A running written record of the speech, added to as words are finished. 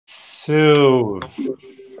So,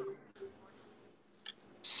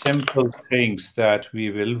 simple things that we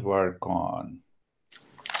will work on.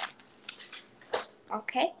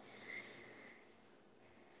 Okay.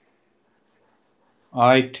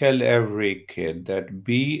 I tell every kid that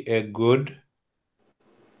be a good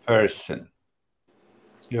person.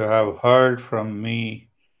 You have heard from me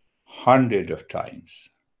hundred of times.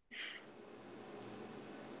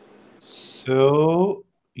 So,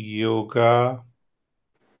 yoga,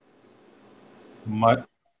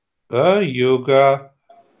 yoga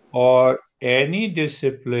or any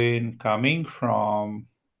discipline coming from,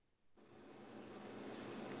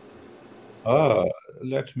 uh,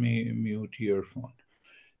 let me mute your phone.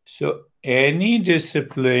 So, any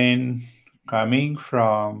discipline coming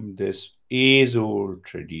from this age old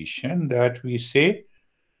tradition that we say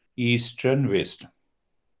Eastern wisdom.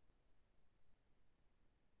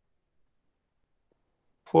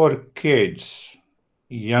 For kids,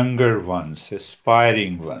 younger ones,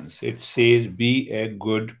 aspiring ones, it says be a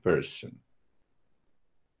good person.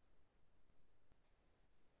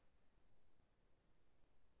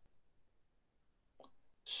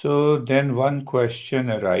 So then one question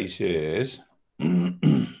arises.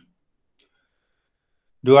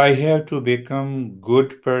 Do I have to become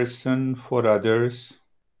good person for others,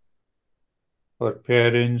 for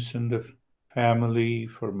parents in the family,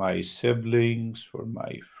 for my siblings, for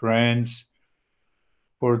my friends,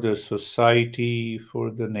 for the society,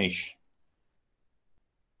 for the nation?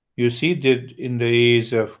 You see that in the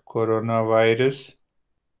age of coronavirus,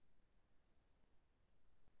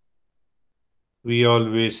 we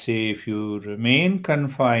always say if you remain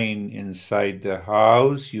confined inside the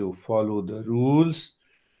house, you follow the rules,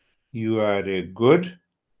 you are a good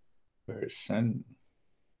person.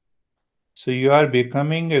 So you are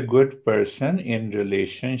becoming a good person in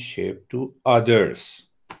relationship to others.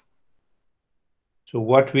 So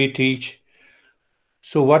what we teach,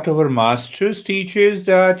 so what our masters teach is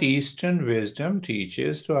that Eastern wisdom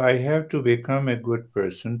teaches, so I have to become a good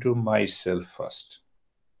person to myself first.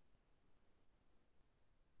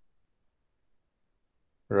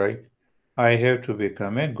 Right? I have to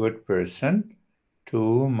become a good person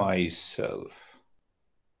to myself.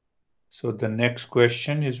 So the next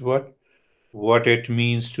question is what? What it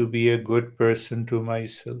means to be a good person to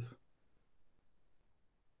myself.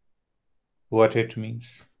 What it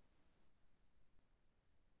means.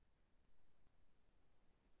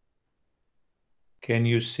 Can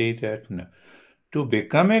you say that? No. To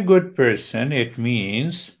become a good person, it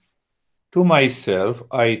means to myself,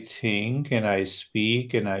 I think and I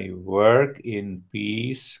speak and I work in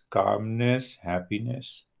peace, calmness,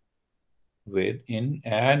 happiness, within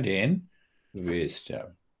and in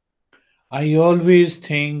wisdom. I always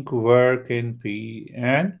think, work in peace,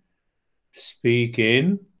 and speak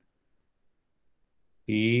in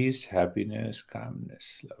peace, happiness,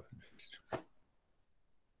 calmness, love, and wisdom.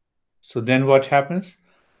 So then what happens?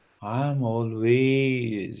 I'm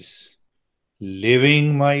always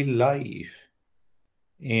living my life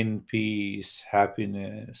in peace,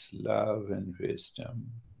 happiness, love, and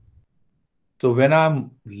wisdom. So when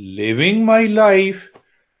I'm living my life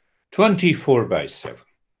 24 by 7,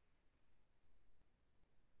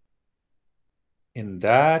 in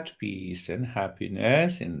that peace and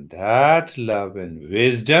happiness, in that love and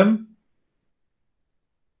wisdom,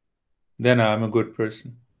 then I'm a good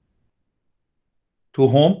person. To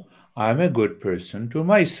whom? I'm a good person to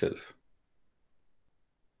myself.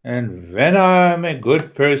 And when I'm a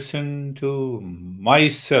good person to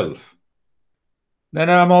myself, then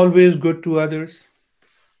I'm always good to others.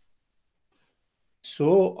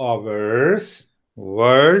 So, our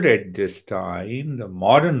world at this time, the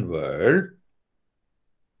modern world,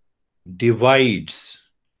 divides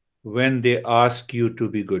when they ask you to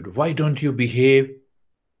be good. Why don't you behave?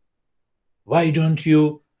 Why don't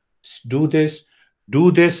you do this?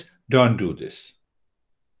 Do this, don't do this.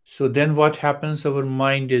 So then what happens? Our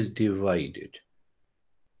mind is divided.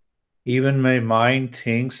 Even my mind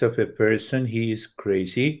thinks of a person, he is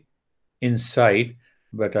crazy inside,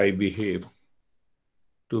 but I behave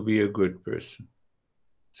to be a good person.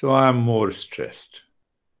 So I'm more stressed.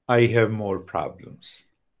 I have more problems.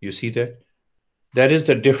 You see that? That is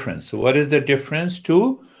the difference. So what is the difference?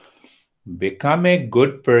 To become a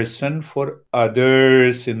good person for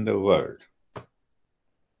others in the world.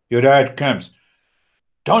 Your dad comes,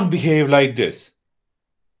 don't behave like this.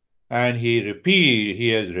 And he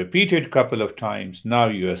has repeated couple of times. Now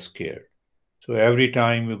you are scared. So every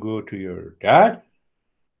time you go to your dad,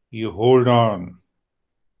 you hold on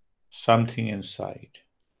something inside.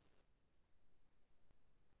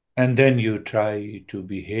 And then you try to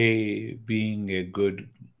behave being a good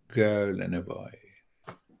girl and a boy.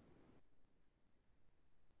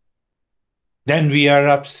 Then we are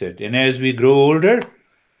upset. And as we grow older,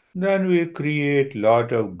 then we create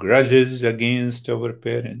lot of grudges against our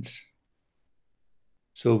parents.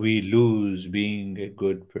 So we lose being a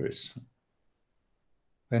good person.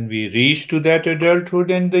 When we reach to that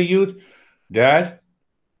adulthood and the youth, Dad,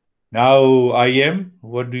 now I am,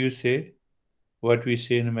 what do you say? What we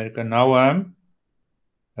say in America, now I'm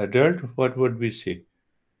adult, what would we say?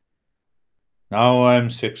 Now I'm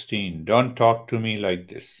 16, don't talk to me like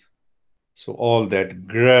this. So all that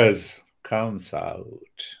grudge comes out.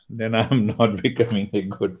 Then I'm not becoming a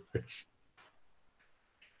good person.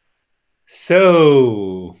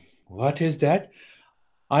 So, what is that?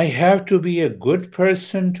 I have to be a good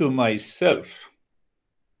person to myself.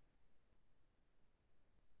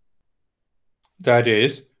 That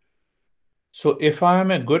is, so if I am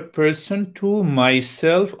a good person to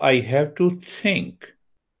myself, I have to think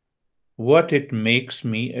what it makes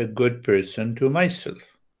me a good person to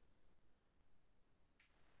myself.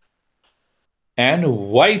 And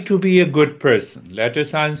why to be a good person? Let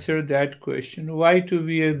us answer that question. Why to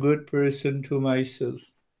be a good person to myself?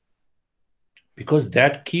 Because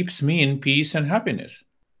that keeps me in peace and happiness.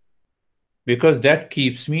 Because that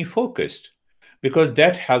keeps me focused. Because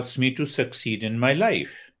that helps me to succeed in my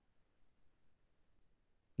life.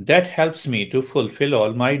 That helps me to fulfill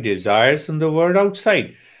all my desires in the world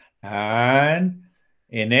outside and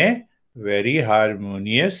in a very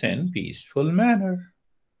harmonious and peaceful manner.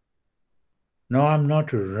 No, I'm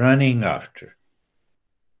not running after.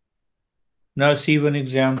 Now, see one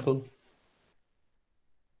example.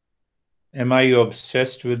 Am I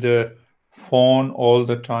obsessed with the phone all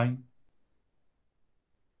the time?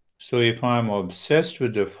 So, if I'm obsessed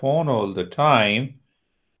with the phone all the time,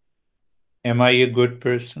 am I a good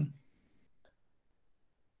person?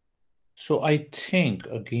 So, I think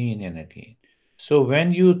again and again. So,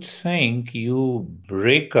 when you think, you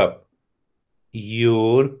break up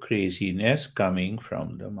your craziness coming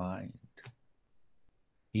from the mind.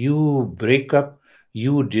 You break up,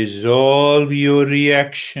 you dissolve your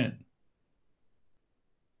reaction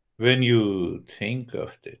when you think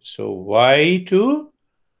of it. So, why to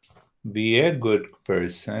be a good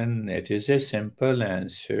person? It is a simple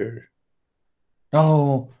answer.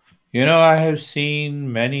 No, I have seen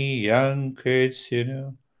many young kids,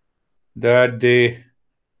 that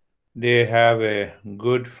they have a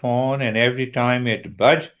good phone and every time it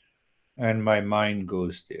budge and my mind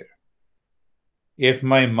goes there. If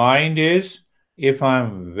my mind is, if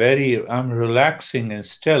I'm relaxing and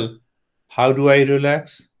still, how do I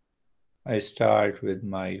relax? I start with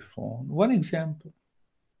my phone. One example.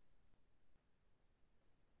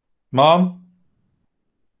 Mom,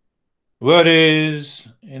 what is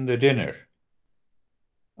in the dinner?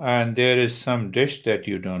 And there is some dish that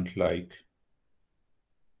you don't like.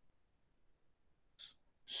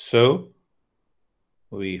 So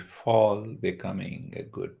we fall becoming a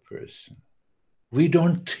good person. We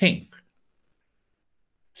don't think.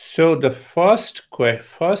 So the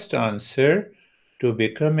first answer to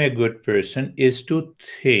become a good person is to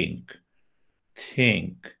think,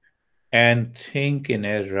 and think in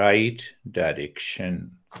a right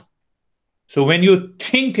direction. So when you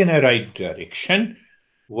think in a right direction,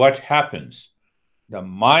 what happens? The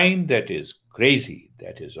mind that is crazy,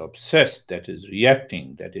 that is obsessed, that is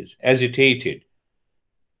reacting, that is agitated,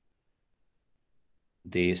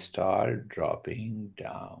 they start dropping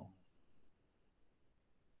down.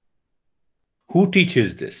 Who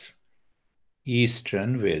teaches this?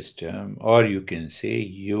 Eastern wisdom, or you can say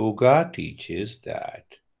yoga teaches that.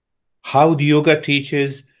 How the yoga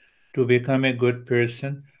teaches to become a good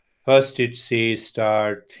person? First, it says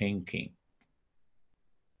start thinking.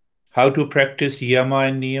 How to practice yama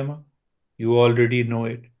and niyama? You already know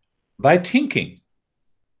it. By thinking.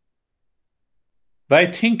 By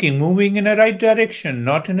thinking, moving in a right direction,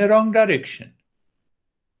 not in a wrong direction.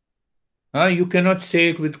 You cannot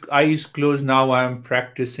say with eyes closed, now I am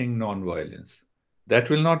practicing non-violence. That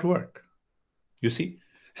will not work. You see?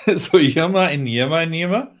 So yama and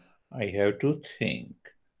niyama, I have to think.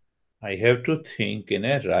 I have to think in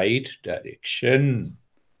a right direction.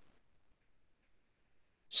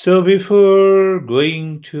 So before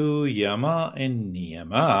going to yama and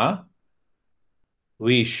niyama,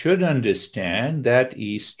 we should understand that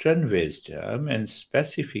Eastern wisdom, and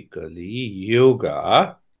specifically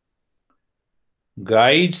yoga,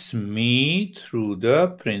 guides me through the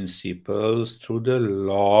principles, through the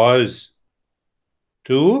laws,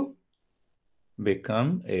 to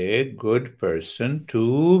become a good person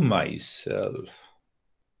to myself.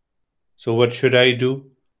 So, what should I do?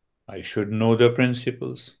 I should know the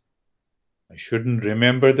principles. I shouldn't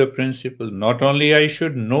remember the principle. Not only I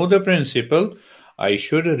should know the principle, I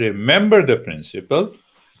should remember the principle.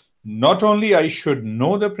 Not only I should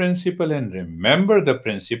know the principle and remember the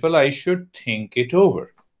principle, I should think it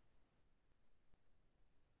over.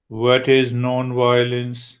 What is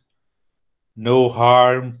non-violence? No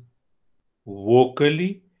harm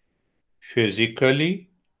vocally, physically,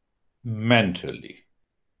 mentally.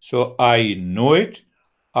 So I know it,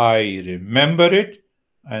 I remember it,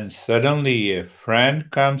 and suddenly a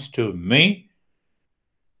friend comes to me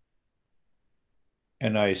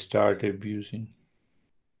and I start abusing.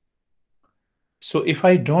 So if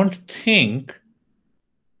I don't think,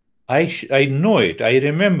 I know it, I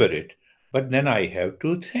remember it, but then I have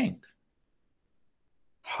to think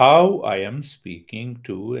how I am speaking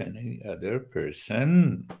to any other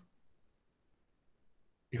person.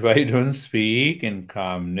 If I don't speak in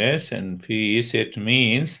calmness and peace, it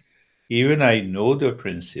means even I know the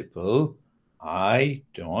principle, I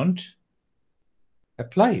don't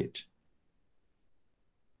apply it.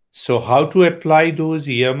 So, how to apply those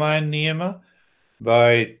yama and niyama?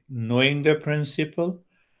 By knowing the principle,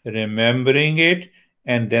 remembering it,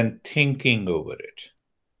 and then thinking over it.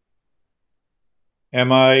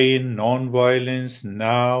 Am I in non-violence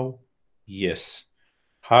now? Yes.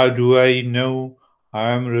 How do I know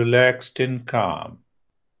I am relaxed and calm?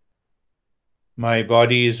 My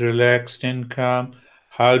body is relaxed and calm.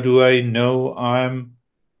 How do I know I'm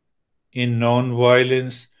in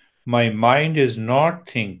non-violence? My mind is not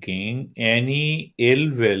thinking any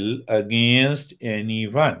ill will against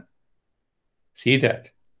anyone. See that?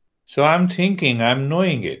 So I'm thinking, I'm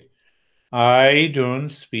knowing it. I don't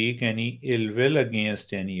speak any ill will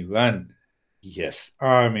against anyone. Yes,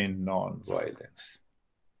 I'm in non-violence.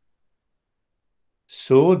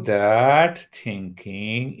 So that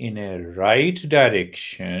thinking in a right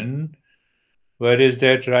direction, where is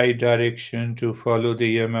that right direction to follow the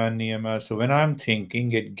yama and niyama? So when I'm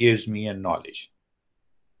thinking, it gives me a knowledge.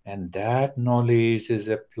 And that knowledge is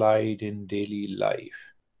applied in daily life.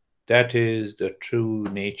 That is the true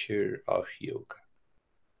nature of yoga.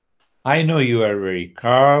 I know you are very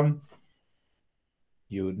calm.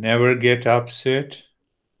 You never get upset.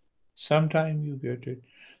 Sometimes you get it.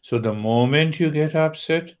 So the moment you get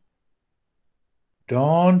upset,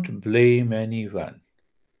 don't blame anyone.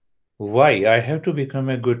 Why? I have to become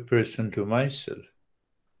a good person to myself.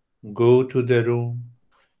 Go to the room,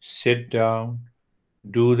 sit down,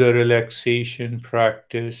 do the relaxation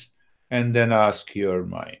practice, and then ask your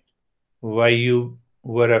mind why you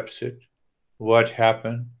were upset, what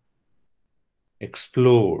happened.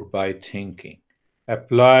 Explore by thinking.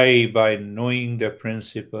 Apply by knowing the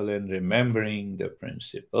principle and remembering the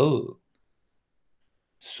principle.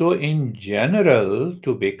 So, in general,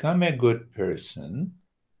 to become a good person,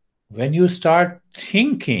 when you start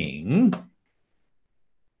thinking,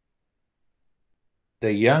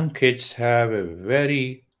 the young kids have a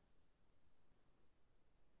very,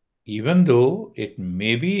 even though it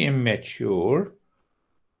may be immature,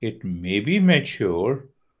 it may be mature,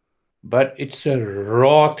 but it's a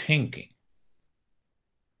raw thinking.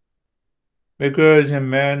 Because a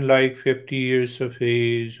man like 50 years of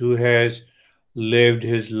age who has lived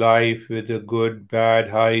his life with the good, bad,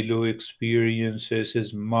 high, low experiences,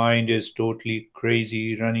 his mind is totally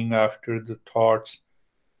crazy, running after the thoughts,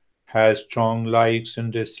 has strong likes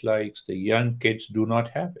and dislikes. The young kids do not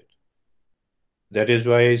have it. That is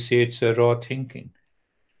why I say it's a raw thinking.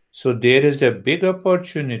 So there is a big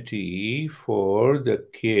opportunity for the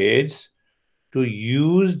kids to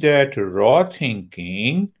use that raw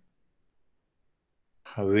thinking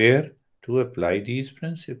where to apply these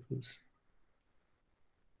principles.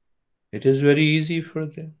 It is very easy for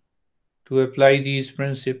them to apply these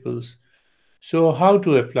principles. So, how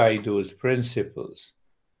to apply those principles?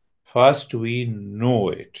 First, we know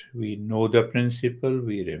it. We know the principle,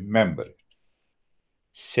 we remember it.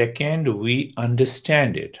 Second, we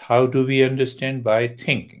understand it. How do we understand? By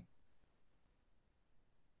thinking.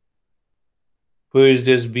 Who is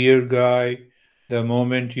this beer guy? The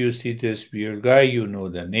moment you see this beer guy, you know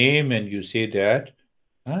the name and you say that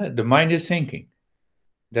the mind is thinking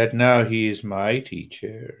that now he is my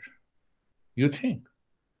teacher. You think.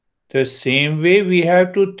 The same way we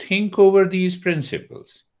have to think over these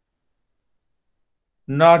principles,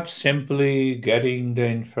 not simply getting the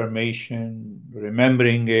information,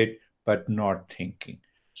 remembering it, but not thinking.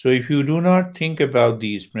 So, if you do not think about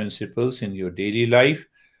these principles in your daily life,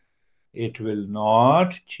 it will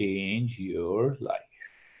not change your life.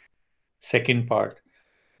 Second part.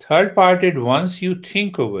 Third part is once you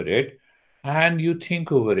think over it, and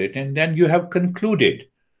then you have concluded,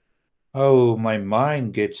 oh, my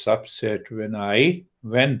mind gets upset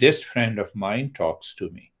when this friend of mine talks to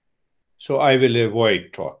me. So I will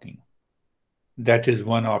avoid talking. That is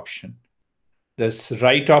one option. The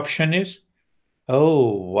right option is,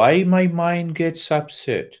 oh, why my mind gets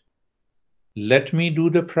upset? Let me do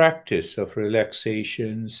the practice of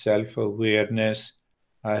relaxation, self awareness.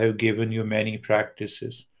 I have given you many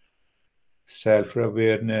practices: self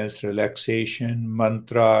awareness, relaxation,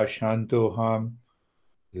 mantra, shantoham,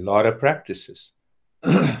 a lot of practices.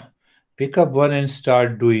 Pick up one and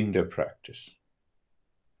start doing the practice.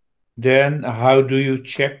 Then, how do you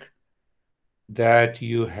check that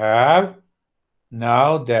you have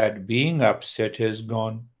now that being upset has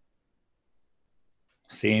gone?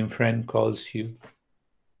 Same friend calls you,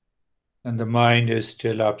 and the mind is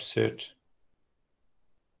still upset.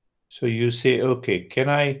 So you say, okay,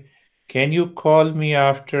 can you call me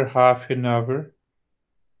after half an hour?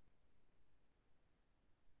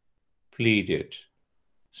 Plead it.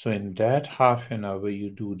 So in that half an hour, you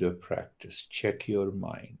do the practice. Check your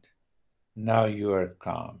mind. Now you are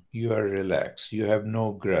calm. You are relaxed. You have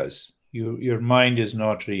no grudge. Your mind is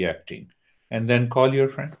not reacting. And then call your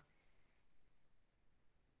friend.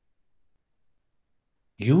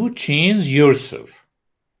 You change yourself.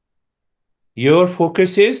 Your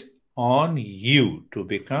focus is on you to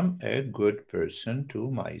become a good person to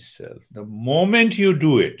myself. The moment you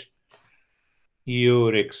do it,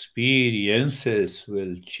 your experiences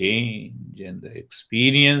will change, and the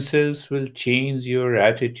experiences will change your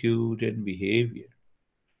attitude and behavior.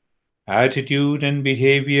 Attitude and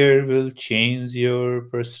behavior will change your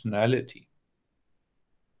personality,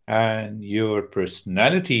 and your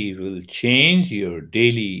personality will change your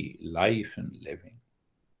daily life and living.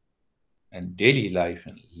 And daily life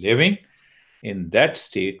and living in that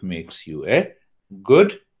state makes you a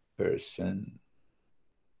good person.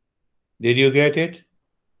 Did you get it?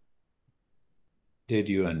 Did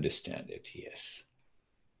you understand it? Yes.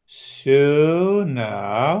 So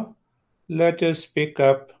now let us pick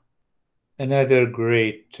up another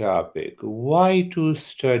great topic. Why to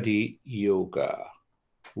study yoga?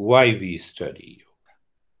 Why we study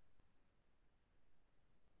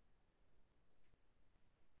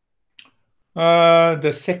yoga?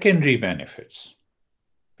 The secondary benefits: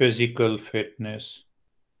 physical fitness,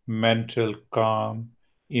 mental calm,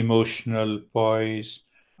 emotional poise,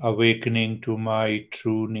 awakening to my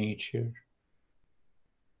true nature.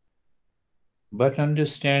 But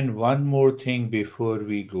understand one more thing before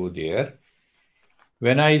we go there.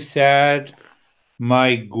 When I said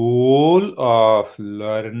my goal of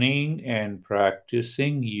learning and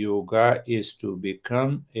practicing yoga is to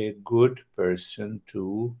become a good person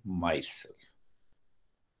to myself,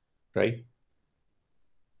 right?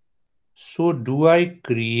 So, do I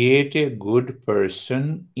create a good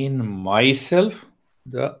person in myself?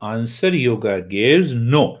 The answer yoga gives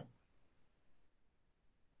no.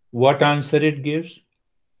 What answer it gives?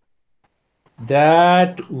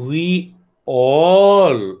 That we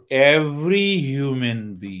all, every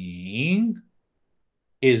human being,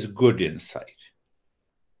 is good inside.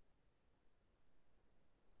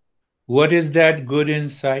 What is that good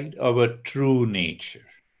inside? Our true nature.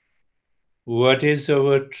 What is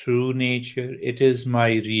our true nature? It is my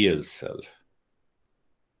real self.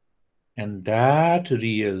 And that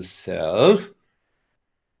real self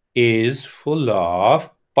is full of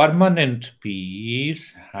permanent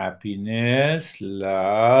peace, happiness,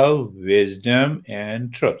 love, wisdom,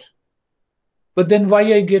 and truth. But then why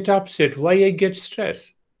I get upset? Why I get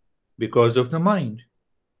stressed? Because of the mind.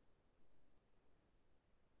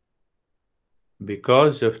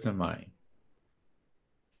 Because of the mind.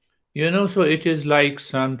 So it is like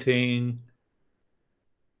something,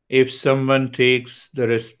 if someone takes the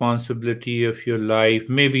responsibility of your life,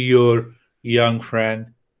 maybe your young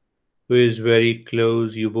friend who is very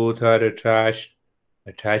close, you both are attached.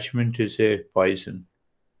 Attachment is a poison.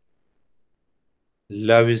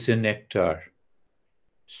 Love is a nectar.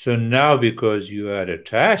 So now, because you are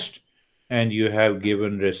attached and you have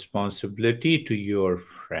given responsibility to your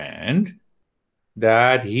friend,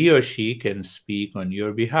 that he or she can speak on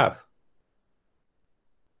your behalf.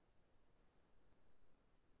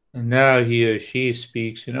 And now he or she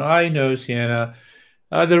speaks, I know Sienna,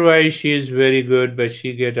 otherwise she is very good, but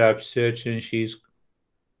she get upset and she's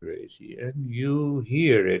crazy. And you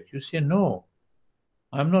hear it, you say, no,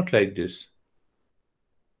 I'm not like this.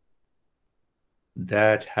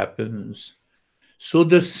 That happens.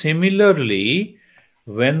 So similarly,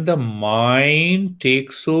 when the mind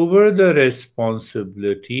takes over the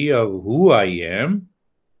responsibility of who I am,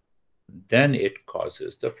 then it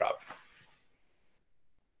causes the problem.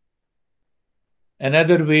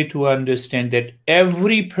 Another way to understand that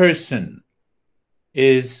every person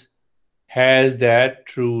has that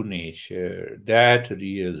true nature, that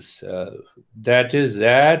real self. That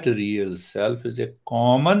real self is a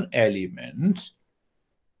common element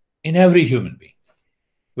in every human being.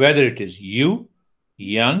 Whether it is you,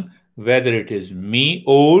 young, whether it is me,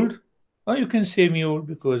 old, or you can say me old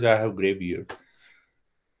because I have gray beard.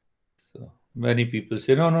 So many people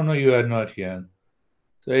say, no, no, no, you are not young.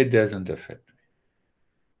 So it doesn't affect me.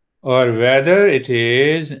 Or whether it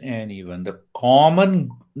is anyone. The common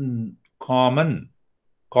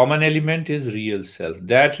common element is real self.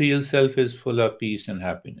 That real self is full of peace and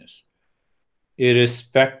happiness,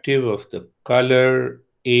 irrespective of the color,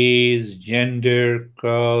 age, gender,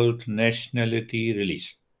 cult, nationality,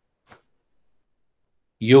 religion.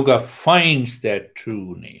 Yoga finds that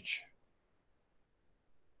true nature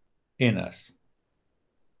in us.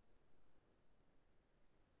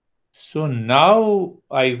 So now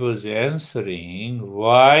I was answering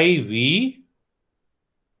why we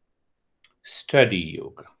study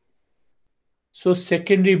yoga. So,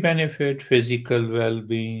 secondary benefit, physical well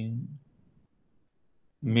being,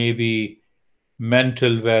 maybe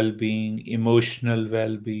mental well being, emotional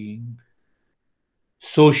well being,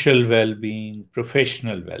 social well being,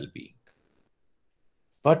 professional well being.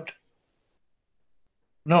 But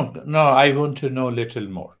no, I want to know a little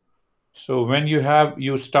more. So, when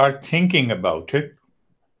you start thinking about it,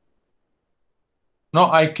 no,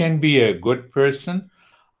 I can be a good person.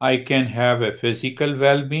 I can have a physical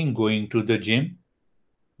well being going to the gym.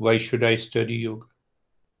 Why should I study yoga?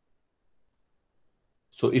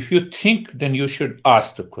 So, if you think, then you should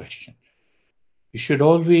ask the question. You should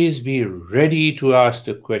always be ready to ask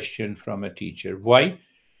the question from a teacher. Why?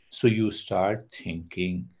 So you start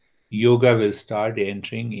thinking. Yoga will start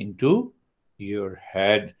entering into your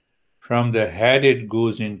head. From the head, it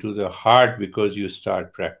goes into the heart because you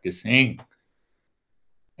start practicing.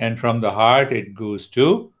 And from the heart, it goes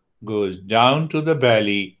down to the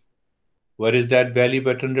belly. What is that belly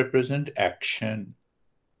button represent? Action.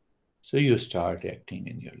 So you start acting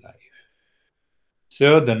in your life.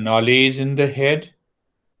 So the knowledge in the head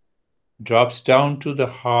drops down to the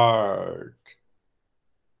heart.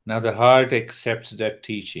 Now the heart accepts that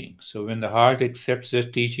teaching. So when the heart accepts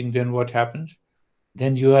that teaching, then what happens?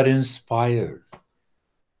 Then you are inspired.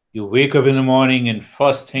 You wake up in the morning and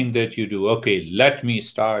first thing that you do, okay, let me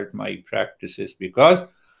start my practices because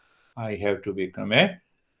I have to become a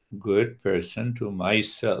good person to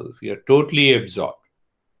myself. You're totally absorbed.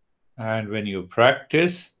 And when you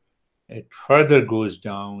practice, it further goes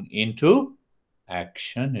down into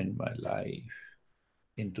action in my life,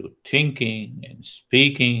 into thinking and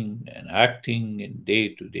speaking and acting in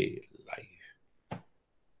day to day life.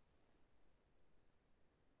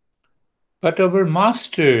 But our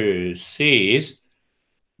master says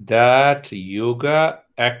that yoga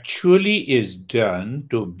actually is done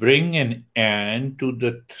to bring an end to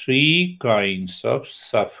the three kinds of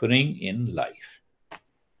suffering in life.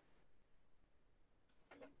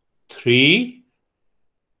 Three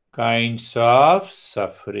kinds of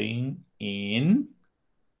suffering in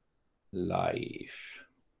life.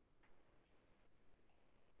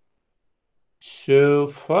 So,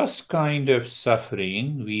 first kind of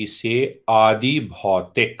suffering we say adi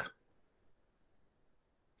bhautik.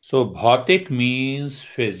 So, bhautik means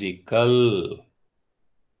physical.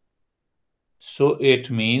 So, it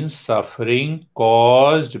means suffering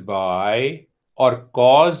caused by or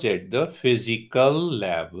caused at the physical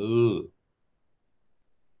level.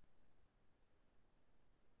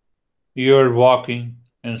 You're walking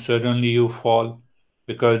and suddenly you fall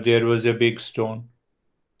because there was a big stone.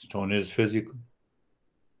 Stone is physical.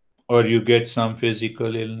 Or you get some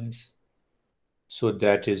physical illness. So,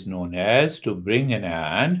 that is known as to bring an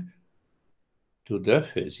end to the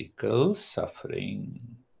physical suffering.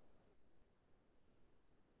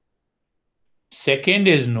 Second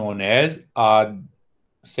is known as Adi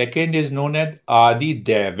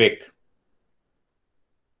Davik.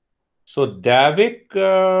 So Davik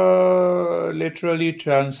literally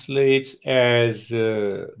translates as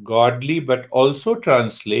godly, but also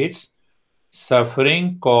translates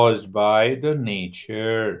suffering caused by the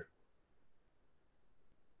nature.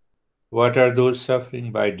 What are those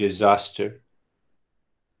suffering? By disaster,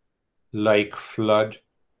 like flood,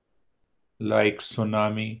 like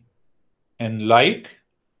tsunami, and like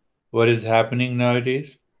what is happening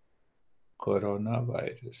nowadays?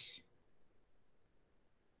 Coronavirus.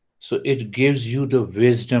 So it gives you the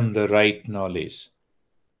wisdom, the right knowledge.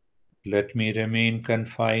 Let me remain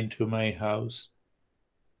confined to my house.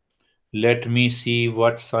 Let me see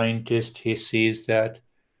what scientist he says that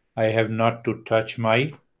I have not to touch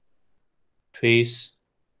my face.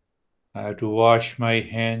 I have to wash my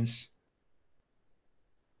hands.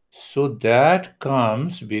 So that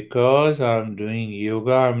comes because I'm doing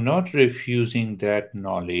yoga. I'm not refusing that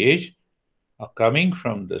knowledge coming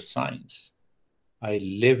from the science. I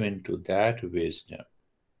live into that wisdom.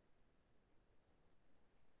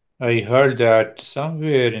 I heard that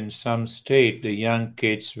somewhere in some state the young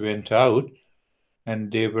kids went out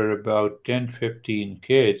and they were about 10, 15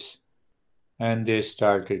 kids and they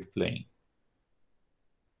started playing.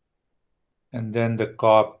 And then the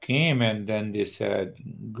cop came and then they said,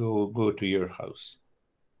 go to your house.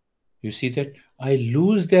 You see that? I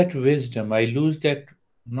lose that wisdom, I lose that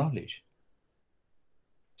knowledge.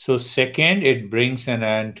 So, second, it brings an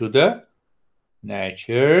end to the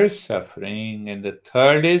nature suffering. And the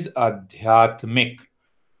third is adhyatmic.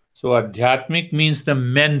 So, adhyatmic means the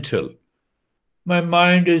mental. My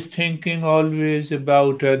mind is thinking always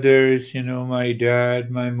about others. My dad,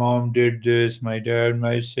 my mom did this, my dad,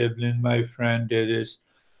 my sibling, my friend did this.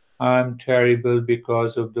 I'm terrible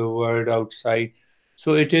because of the world outside.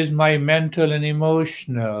 So it is my mental and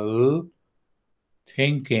emotional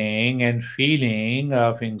thinking and feeling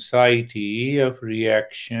of anxiety, of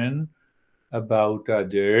reaction about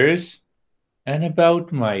others and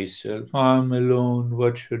about myself. I'm alone.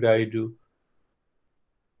 What should I do?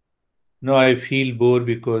 No, I feel bored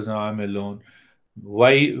because I'm alone.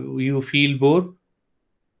 Why you feel bored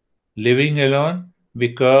living alone?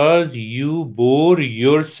 Because you bore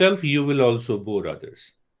yourself, you will also bore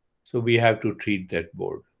others. So we have to treat that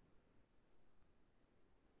bored.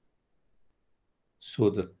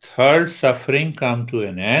 So the third suffering come to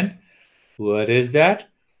an end. What is that?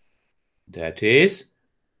 That is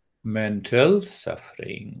mental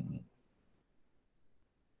suffering.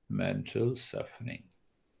 Mental suffering.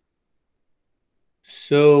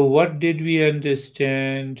 So what did we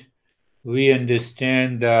understand? We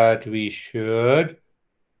understand that we should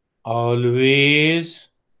always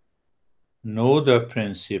know the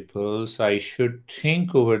principles. I should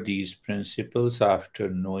think over these principles after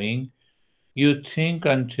knowing. You think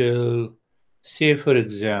until, say, for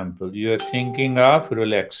example, you are thinking of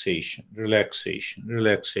relaxation, relaxation,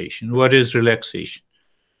 relaxation. What is relaxation?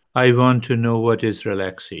 I want to know what is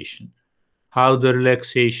relaxation, how the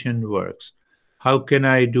relaxation works, how can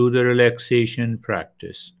I do the relaxation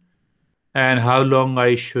practice, and how long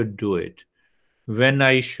I should do it, when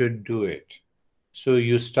I should do it. So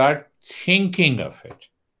you start thinking of it.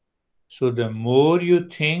 So the more you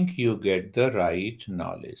think, you get the right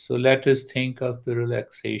knowledge. So let us think of the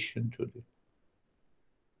relaxation today.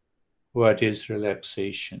 What is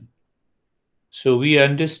relaxation? So we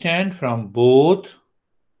understand from both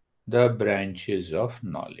the branches of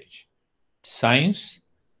knowledge, science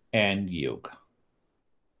and yoga.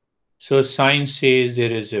 So science says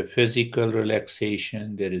there is a physical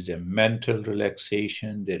relaxation, there is a mental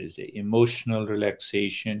relaxation, there is a emotional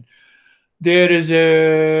relaxation, there is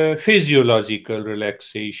a physiological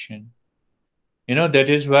relaxation. That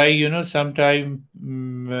is why, sometime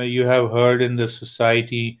you have heard in the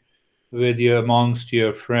society with your amongst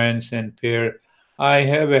your friends and peer, I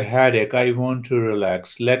have a headache, I want to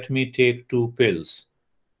relax. Let me take 2 pills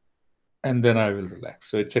and then I will relax.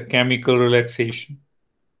 So it's a chemical relaxation.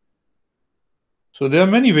 So there are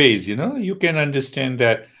many ways, you can understand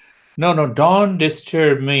that. No, no, don't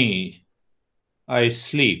disturb me. I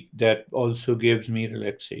sleep. That also gives me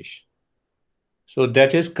relaxation. So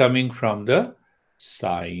that is coming from the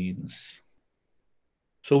science.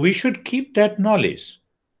 So we should keep that knowledge.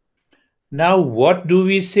 Now, what do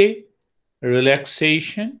we say?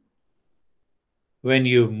 Relaxation. When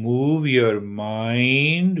you move your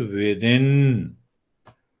mind within,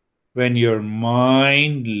 when your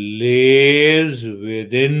mind lives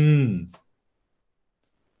within,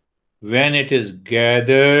 when it is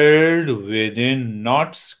gathered within,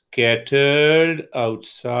 not scattered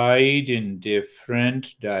outside in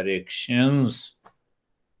different directions,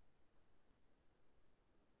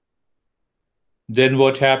 then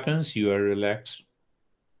what happens? You are relaxed.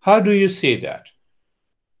 How do you say that?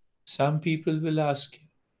 Some people will ask you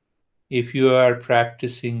if you are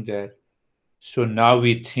practicing that. So now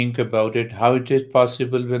we think about it, how it is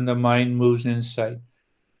possible when the mind moves inside.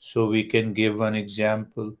 So we can give one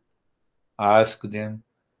example. Ask them,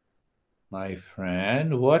 my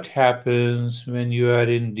friend, what happens when you are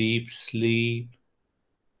in deep sleep?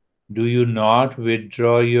 Do you not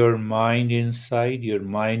withdraw your mind inside? Your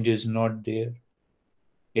mind is not there.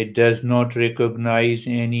 It does not recognize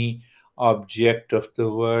any object of the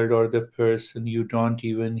world or the person. You don't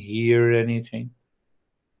even hear anything.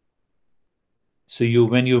 So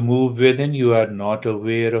when you move within, you are not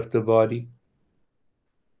aware of the body.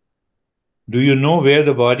 Do you know where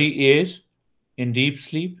the body is in deep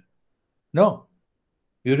sleep? No,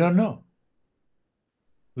 you don't know.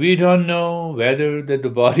 We don't know whether that the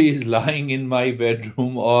body is lying in my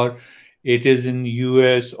bedroom or it is in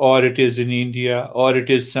US or it is in India or it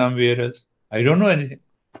is somewhere else. I don't know anything.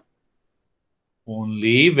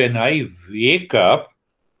 Only when I wake up,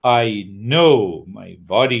 I know my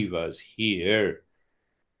body was here.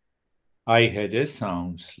 I had a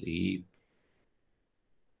sound sleep.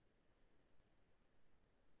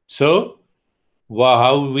 So,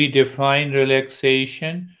 how we define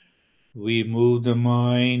relaxation? We move the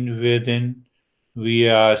mind within. We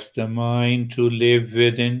ask the mind to live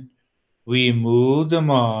within. We move the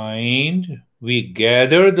mind. We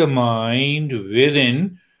gather the mind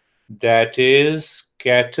within that is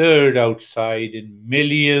scattered outside in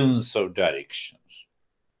millions of directions.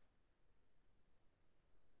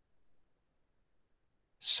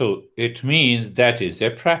 So it means that is a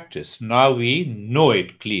practice. Now we know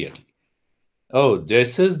it clearly. Oh,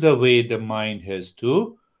 this is the way the mind has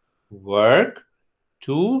to work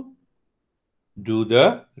to do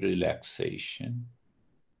the relaxation.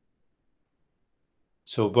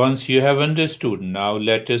 So once you have understood, now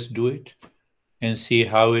let us do it and see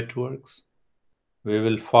how it works. We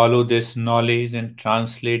will follow this knowledge and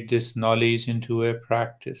translate this knowledge into a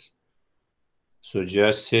practice. So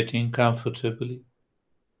just sitting comfortably,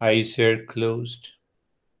 eyes are closed.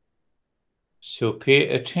 So pay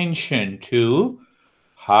attention to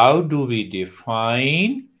how do we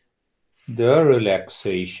define the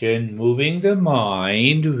relaxation, moving the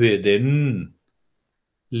mind within,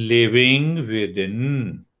 living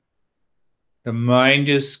within. The mind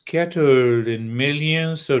is scattered in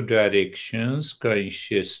millions of directions,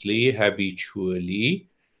 consciously, habitually,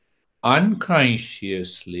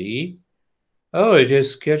 unconsciously. Oh, it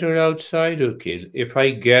is scattered outside. Okay. If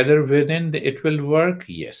I gather within, it will work?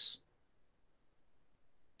 Yes.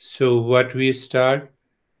 So, what we start?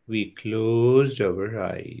 We closed our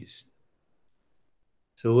eyes.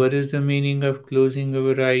 So, what is the meaning of closing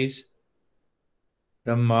our eyes?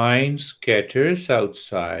 The mind scatters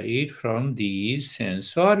outside from these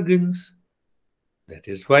sense organs. That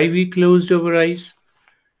is why we closed our eyes.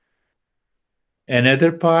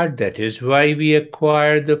 Another part, that is why we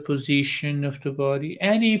acquire the position of the body.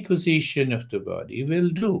 Any position of the body will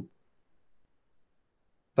do.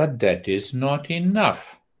 But that is not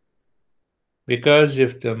enough. Because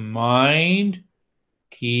if the mind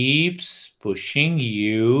keeps pushing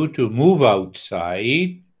you to move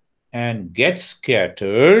outside and get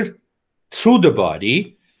scattered through the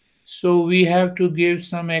body, so we have to give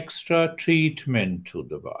some extra treatment to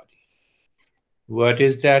the body. What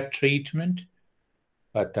is that treatment?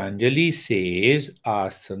 Patanjali says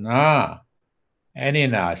asana. And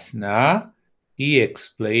in asana, he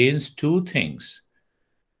explains two things.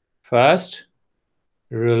 First,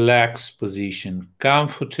 relaxed position,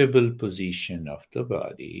 comfortable position of the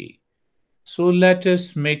body. So let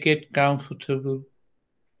us make it comfortable.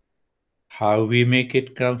 How we make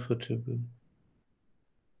it comfortable?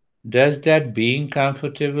 Does that being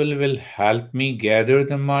comfortable will help me gather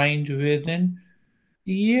the mind within?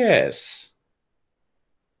 Yes.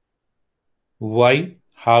 Why?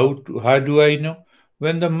 How do I know?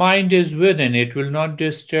 When the mind is within, it will not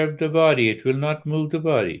disturb the body, it will not move the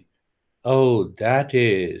body. Oh, that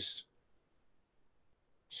is.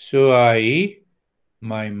 So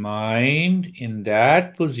my mind in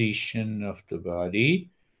that position of the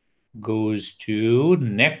body goes to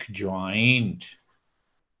neck joint.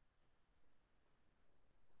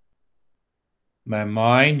 My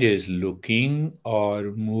mind is looking or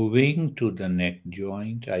moving to the neck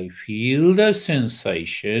joint. I feel the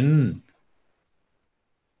sensation.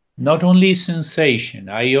 Not only sensation,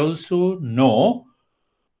 I also know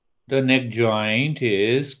the neck joint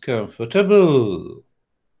is comfortable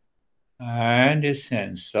and a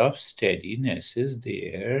sense of steadiness is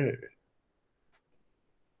there.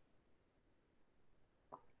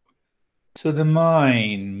 So the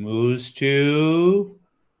mind moves to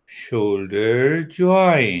shoulder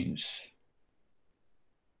joints.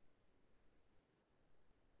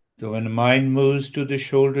 So when the mind moves to the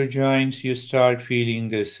shoulder joints, you start feeling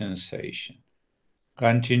this sensation.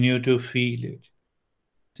 Continue to feel it.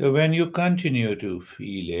 So when you continue to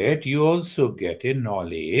feel it, you also get a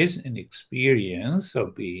knowledge and experience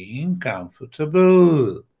of being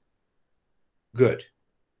comfortable. Good.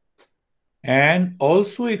 And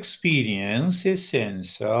also experience a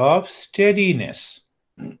sense of steadiness.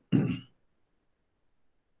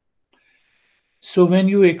 So when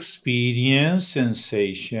you experience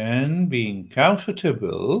sensation, being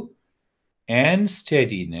comfortable, and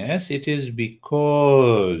steadiness, it is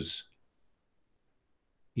because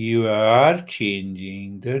you are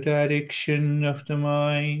changing the direction of the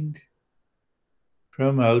mind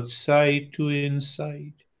from outside to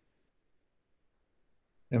inside.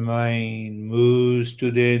 The mind moves to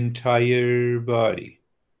the entire body,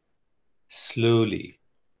 slowly,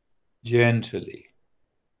 gently,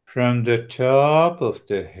 from the top of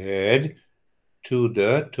the head to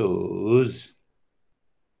the toes.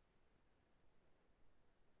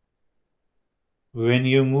 When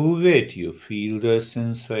you move it, you feel the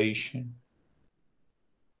sensation.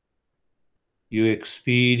 You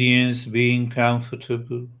experience being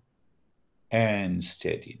comfortable and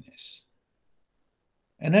steadiness.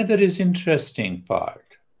 Another is interesting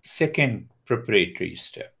part, second preparatory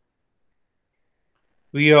step.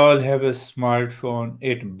 We all have a smartphone.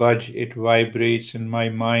 It vibrates in my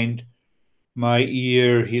mind. My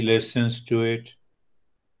ear, he listens to it.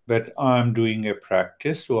 But I'm doing a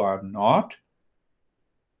practice, so I'm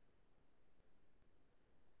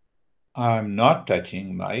not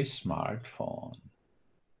touching my smartphone.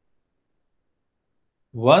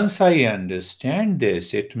 Once I understand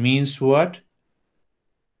this, it means what?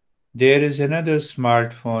 There is another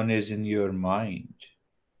smartphone is in your mind.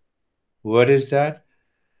 What is that?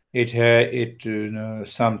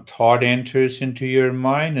 Some thought enters into your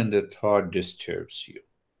mind and the thought disturbs you.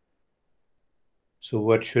 So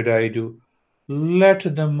what should I do?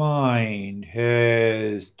 Let the mind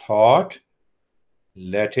has thought,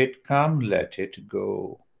 let it come, let it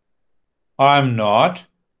go. I'm not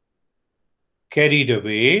carried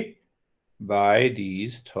away by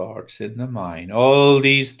these thoughts in the mind. All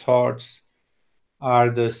these thoughts are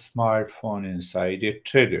the smartphone inside. It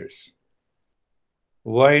triggers.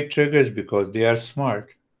 Why it triggers? Because they are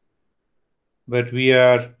smart. But we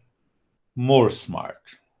are more smart.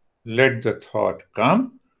 Let the thought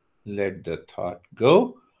come, let the thought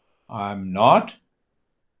go. I'm not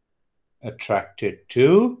attracted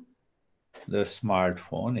to the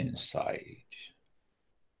smartphone inside.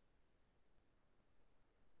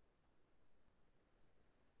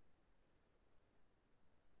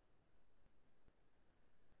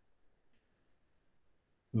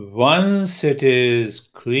 Once it is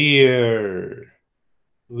clear,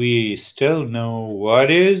 we still know what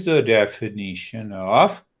is the definition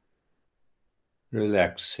of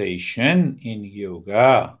relaxation in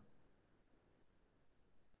yoga.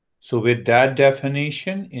 So, with that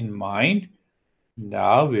definition in mind,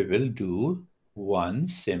 now we will do one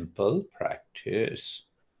simple practice.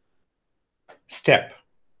 Step.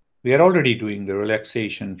 We are already doing the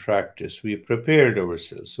relaxation practice. We prepared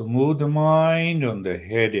ourselves. So, move the mind on the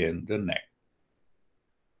head and the neck.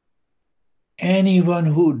 Anyone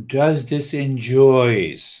who does this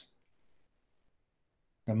enjoys.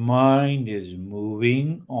 The mind is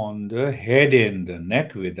moving on the head and the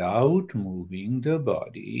neck without moving the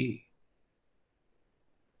body.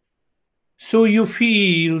 So you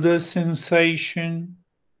feel the sensation,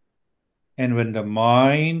 and when the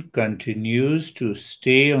mind continues to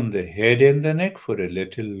stay on the head and the neck for a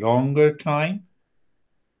little longer time,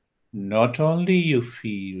 not only you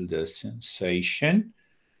feel the sensation,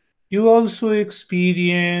 you also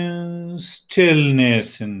experience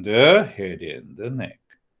stillness in the head and the neck.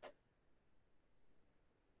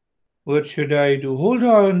 What should I do? Hold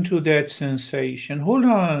on to that sensation. Hold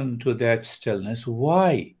on to that stillness.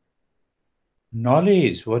 Why?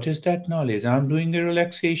 Knowledge. What is that knowledge? I'm doing a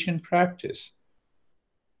relaxation practice.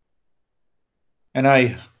 And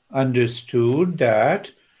I understood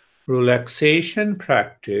that relaxation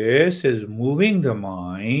practice is moving the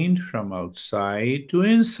mind from outside to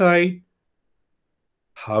inside.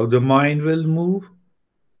 How the mind will move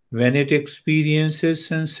when it experiences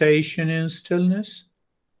sensation in stillness?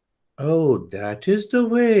 Oh, that is the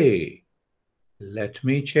way. Let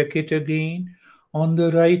me check it again. On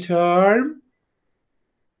the right arm,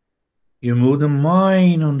 you move the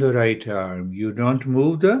mind on the right arm. You don't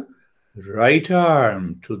move the right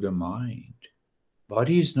arm to the mind.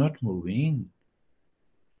 Body is not moving.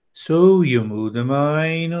 So you move the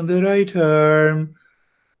mind on the right arm.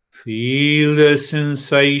 Feel the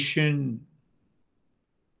sensation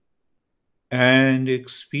and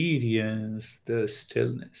experience the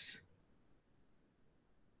stillness.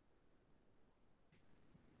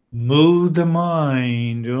 Move the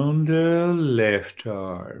mind on the left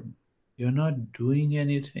arm. You're not doing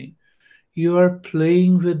anything. You are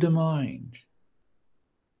playing with the mind.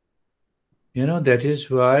 That is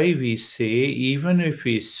why we say even if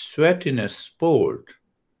we sweat in a sport,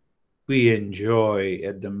 we enjoy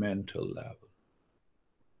at the mental level.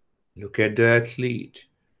 Look at the athlete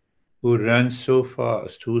who runs so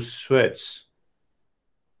fast, who sweats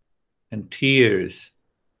and tears.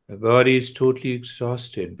 The body is totally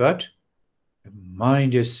exhausted, but the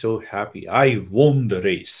mind is so happy. I won the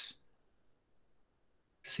race.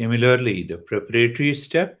 Similarly, the preparatory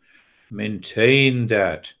step, maintain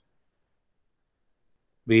that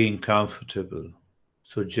being comfortable.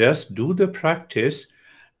 So just do the practice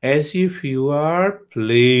as if you are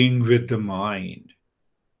playing with the mind.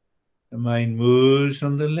 The mind moves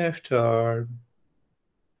on the left arm.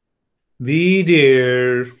 Be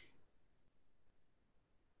there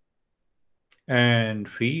and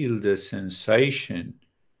feel the sensation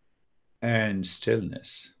and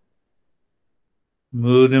stillness.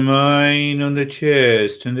 Move the mind on the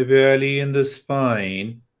chest and the belly and the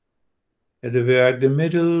spine, at the back, the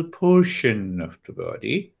middle portion of the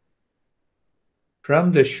body,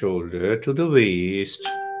 from the shoulder to the waist,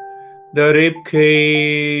 the rib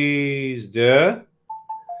cage, the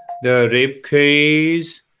rib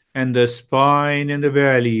cage and the spine and the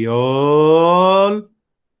belly, all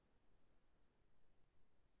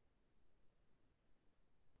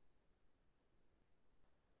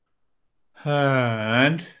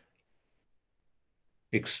and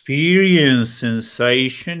experience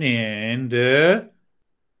sensation in the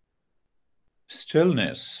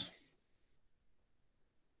stillness.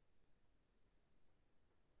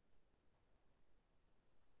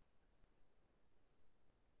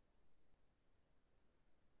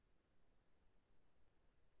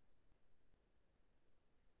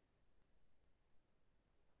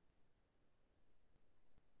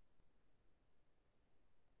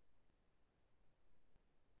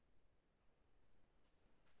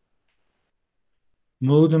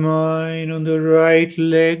 Move the mind on the right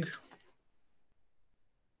leg,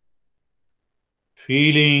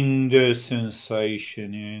 feeling the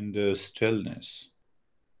sensation in the stillness.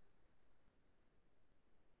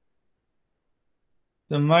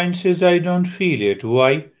 The mind says, I don't feel it.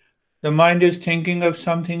 Why? The mind is thinking of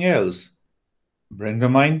something else. Bring the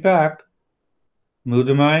mind back. Move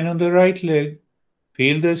the mind on the right leg.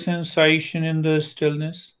 Feel the sensation in the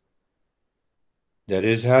stillness. That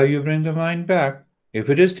is how you bring the mind back. If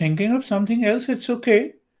it is thinking of something else, it's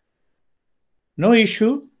okay. No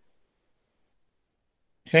issue.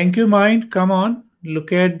 Thank you, mind. Come on.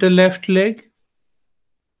 Look at the left leg.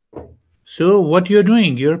 So, what you're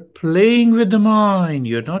doing, you're playing with the mind.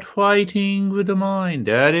 You're not fighting with the mind.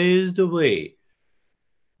 That is the way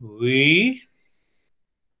we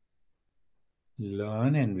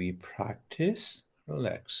learn and we practice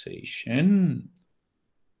relaxation.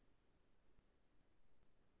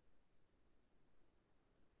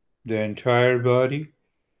 The entire body,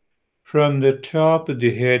 from the top of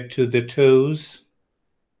the head to the toes.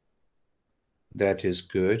 That is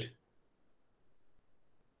good.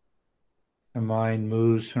 The mind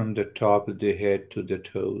moves from the top of the head to the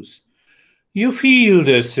toes. You feel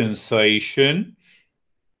the sensation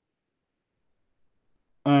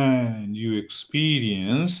and you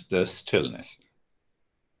experience the stillness.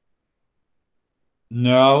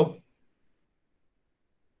 Now,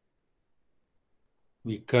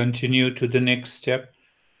 we continue to the next step.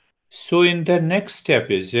 So, in the next step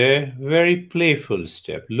is a very playful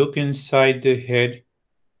step. Look inside the head.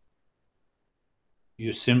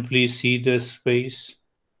 You simply see the space,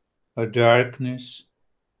 a darkness,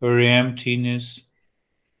 or emptiness.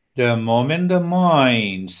 The moment the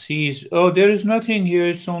mind sees, oh, there is nothing here,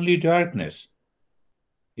 it's only darkness,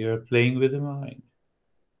 you're playing with the mind.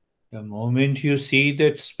 The moment you see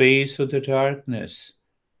that space or the darkness,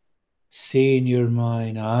 say in your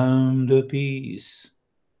mind, I'm the peace.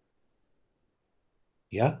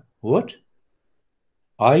 Yeah, what?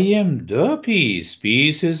 I am the peace.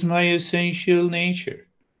 Peace is my essential nature.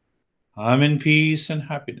 I'm in peace and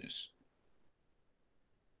happiness.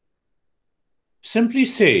 Simply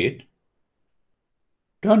say it.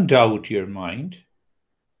 Don't doubt your mind.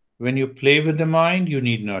 When you play with the mind, you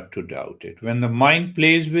need not to doubt it. When the mind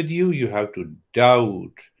plays with you, you have to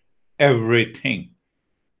doubt everything.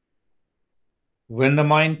 When the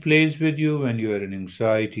mind plays with you, when you are in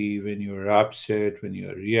anxiety, when you are upset, when you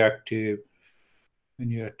are reactive, when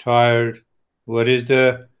you are tired, what is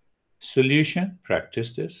the solution?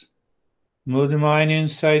 Practice this. Move the mind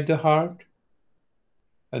inside the heart.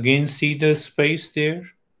 Again, see the space there.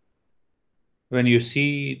 When you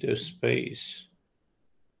see the space,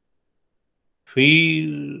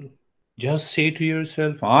 feel, just say to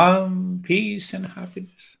yourself, I'm peace and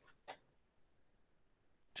happiness.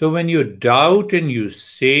 So when you doubt and you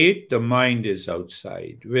say it, the mind is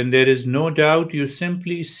outside. When there is no doubt, you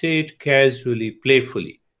simply say it casually,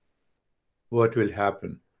 playfully. What will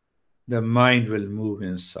happen? The mind will move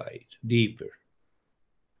inside, deeper.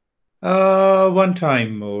 One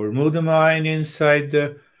time more. Move the mind inside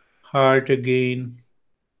the heart again.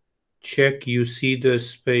 Check you see the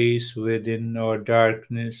space within or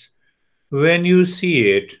darkness. When you see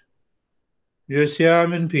it, just say,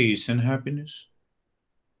 I'm in peace and happiness.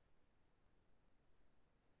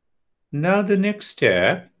 Now, the next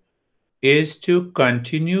step is to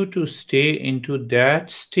continue to stay into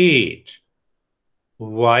that state.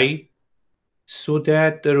 Why? So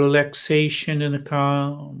that the relaxation and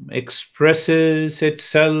calm expresses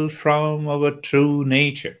itself from our true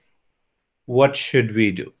nature. What should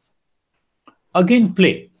we do? Again,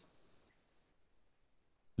 play.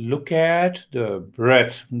 Look at the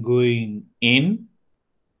breath going in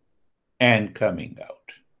and coming out.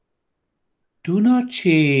 Do not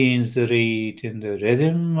change the rate and the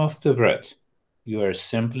rhythm of the breath. You are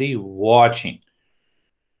simply watching.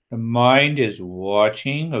 The mind is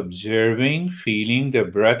watching, observing, feeling the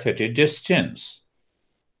breath at a distance.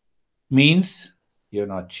 Means you're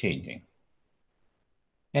not changing.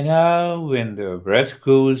 And now, when the breath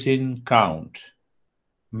goes in, count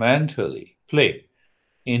mentally. Play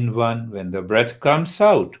in one. When the breath comes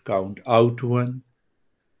out, count out one.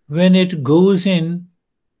 When it goes in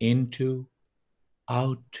two,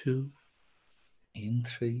 out two, in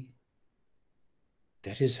three.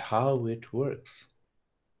 That is how it works.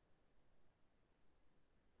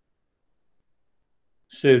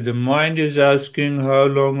 So if the mind is asking how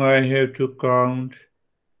long I have to count,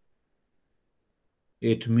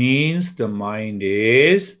 it means the mind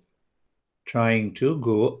is trying to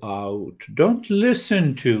go out. Don't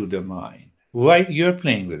listen to the mind. Why? You're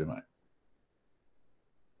playing with the mind.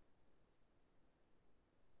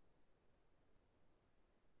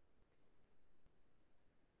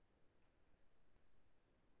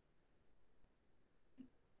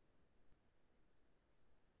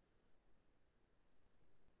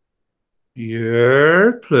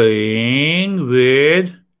 You're playing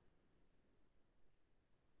with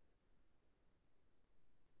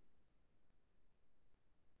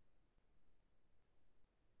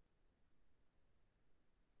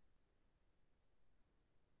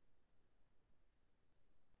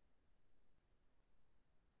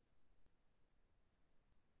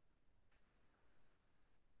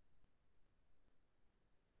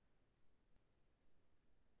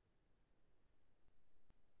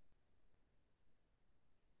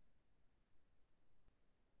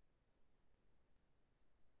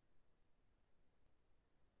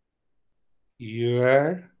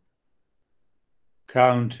you're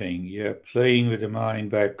counting. You're playing with the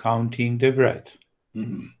mind by counting the breath.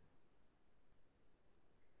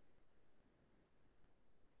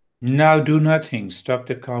 Now do nothing. Stop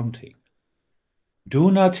the counting.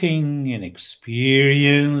 Do nothing and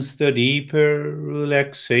experience the deeper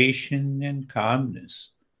relaxation and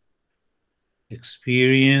calmness.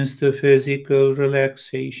 Experience the physical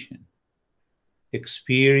relaxation.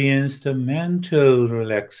 Experience the mental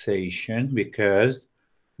relaxation because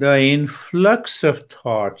the influx of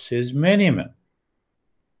thoughts is minimal.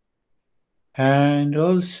 And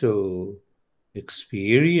also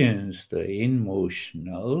experience the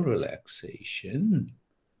emotional relaxation.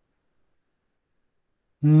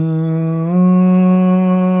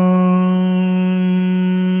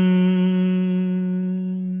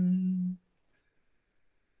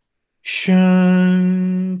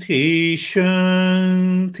 Shanti,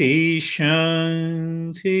 Shanti,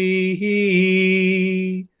 Shanti.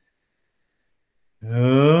 Om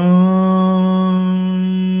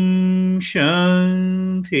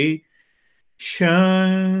Shanti,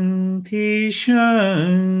 Shanti,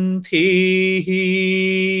 Shanti.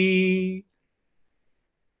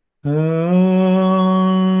 Om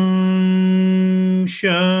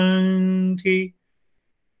Shanti,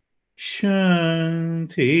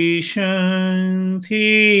 Shanti,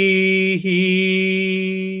 Shanti.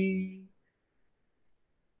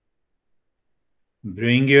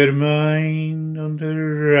 Bring your mind on the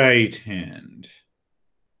right hand.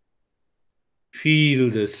 Feel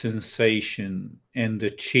the sensation and the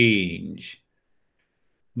change.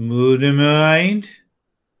 Move the mind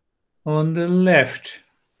on the left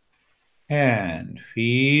hand.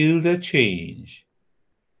 Feel the change.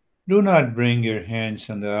 Do not bring your hands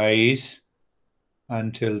on the eyes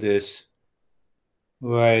until this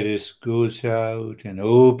virus goes out, and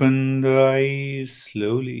open the eyes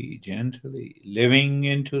slowly, gently, living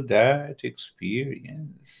into that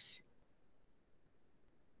experience.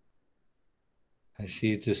 I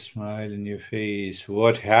see the smile in your face.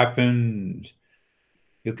 What happened?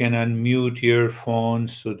 You can unmute your phone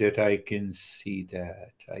so that I can see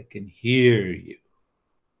that. I can hear you.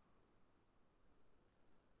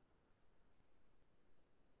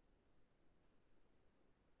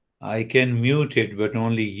 I can mute it, but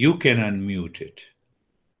only you can unmute it.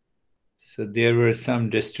 So there were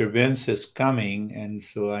some disturbances coming, and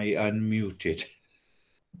so I unmuted.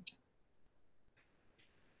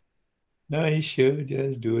 No issue,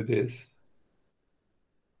 just do this.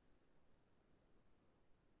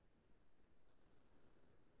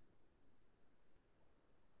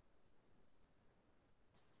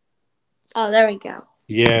 Oh, there we go.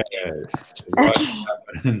 Yes. What Okay.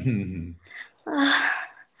 happened? Uh,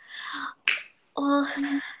 well,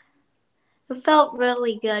 it felt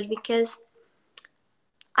really good because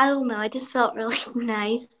I don't know. I just felt really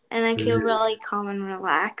nice, and I feel really calm and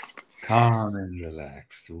relaxed. Calm and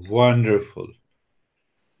relaxed. Wonderful.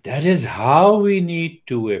 That is how we need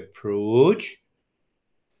to approach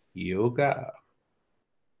yoga.